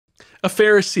A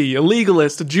Pharisee, a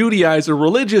legalist, a Judaizer,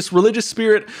 religious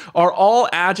spirit are all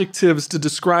adjectives to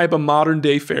describe a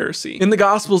modern-day Pharisee. In the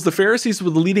Gospels, the Pharisees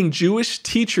were the leading Jewish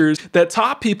teachers that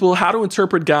taught people how to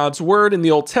interpret God's word in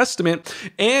the Old Testament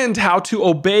and how to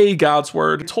obey God's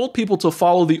word. They told people to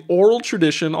follow the oral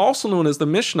tradition, also known as the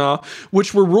Mishnah,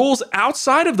 which were rules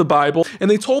outside of the Bible, and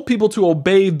they told people to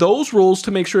obey those rules to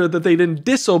make sure that they didn't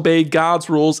disobey God's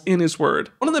rules in His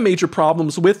word. One of the major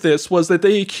problems with this was that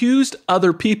they accused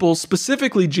other people,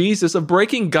 specifically Jesus, of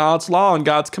breaking God's law and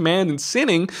God's command and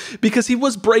sinning because He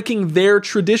was breaking their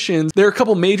traditions. There are a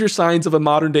couple major signs of a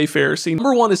modern day Pharisee.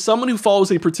 Number one is someone who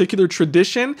follows a particular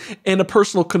tradition and a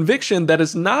personal conviction that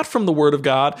is not from the Word of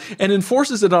God and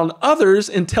enforces it on others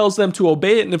and tells them to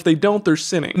obey it, and if they don't, they're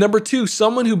sinning. Number two,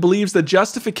 someone who believes that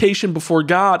justification before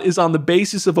God is on the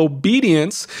basis of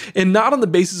obedience and not on the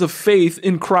basis of faith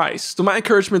in Christ. So my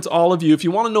encouragement to all of you, if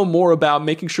you want to know more about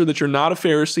making sure that you're not a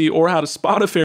Pharisee or how to spot a Pharisee,